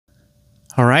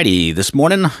Alrighty, this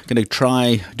morning I'm going to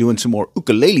try doing some more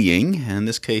ukuleleing, and in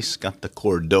this case got the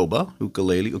Chord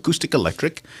ukulele, acoustic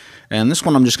electric, and this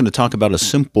one I'm just going to talk about a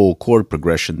simple chord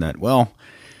progression that, well,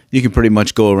 you can pretty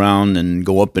much go around and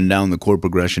go up and down the chord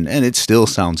progression and it still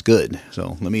sounds good.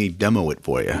 So let me demo it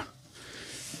for you.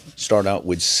 Start out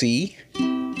with C,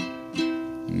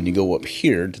 and you go up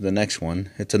here to the next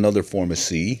one. It's another form of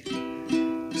C,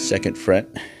 second fret,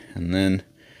 and then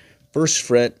first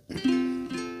fret,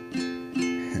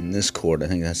 and this chord, I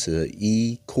think that's the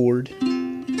E chord,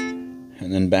 and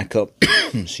then back up,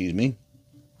 excuse me,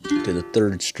 to the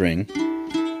third string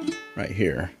right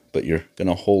here. But you're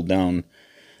gonna hold down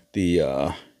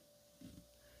the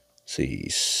E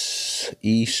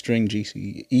string, G,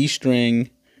 C, E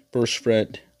string, first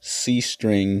fret, C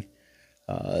string,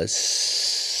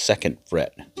 second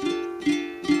fret.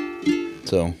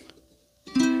 So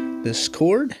this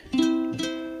chord,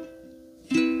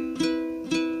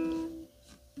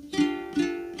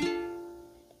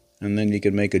 and then you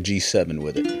can make a G7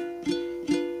 with it.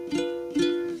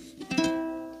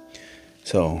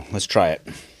 So let's try it.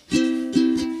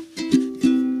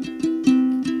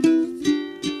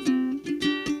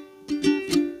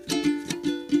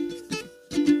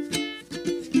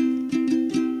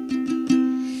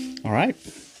 All right.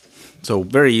 So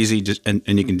very easy, just and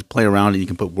you can play around and you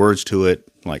can put words to it,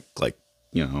 like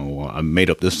you know, I made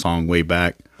up this song way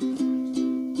back.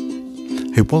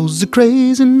 It was a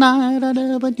crazy night, I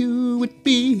never knew it'd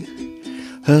be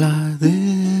like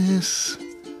this.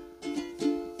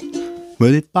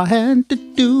 But if I had to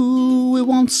do it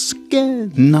once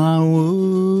again, I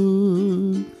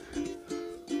would.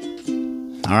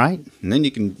 All right, and then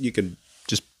you can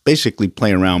just basically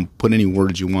play around, put any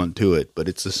words you want to it, but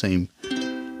it's the same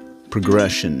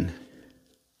progression.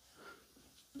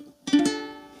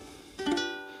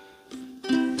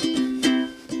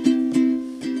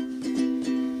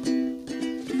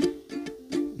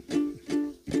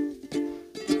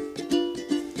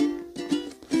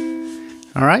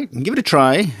 All right, give it a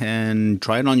try, and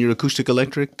try it on your acoustic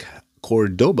electric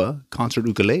Chord concert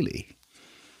ukulele.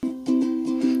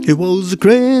 It was a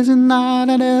crazy night,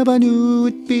 I never knew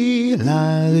it'd be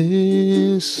like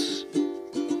this.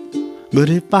 But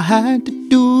if I had to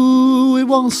do it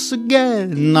once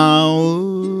again, I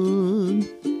would.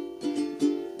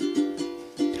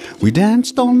 We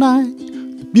danced all night,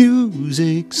 the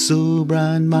music so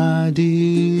bright, my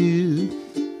dear.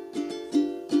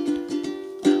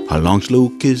 A long slow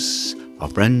kiss, a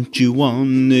Frenchy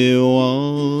one it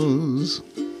was.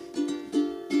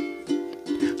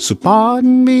 So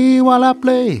pardon me while I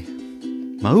play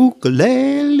my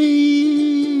ukulele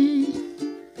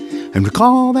and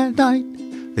recall that night,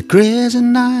 that crazy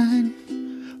night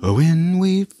when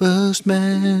we first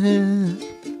met.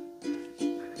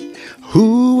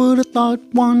 Who would have thought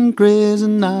one crazy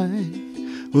night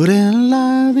would end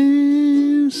like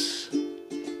this?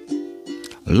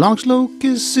 Long slow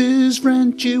kisses,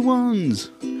 Frenchy ones,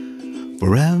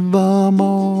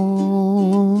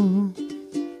 forevermore.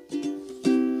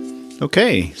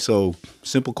 Okay, so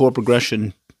simple chord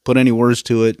progression. Put any words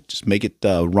to it, just make it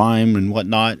rhyme and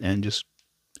whatnot, and just,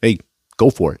 hey, go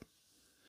for it.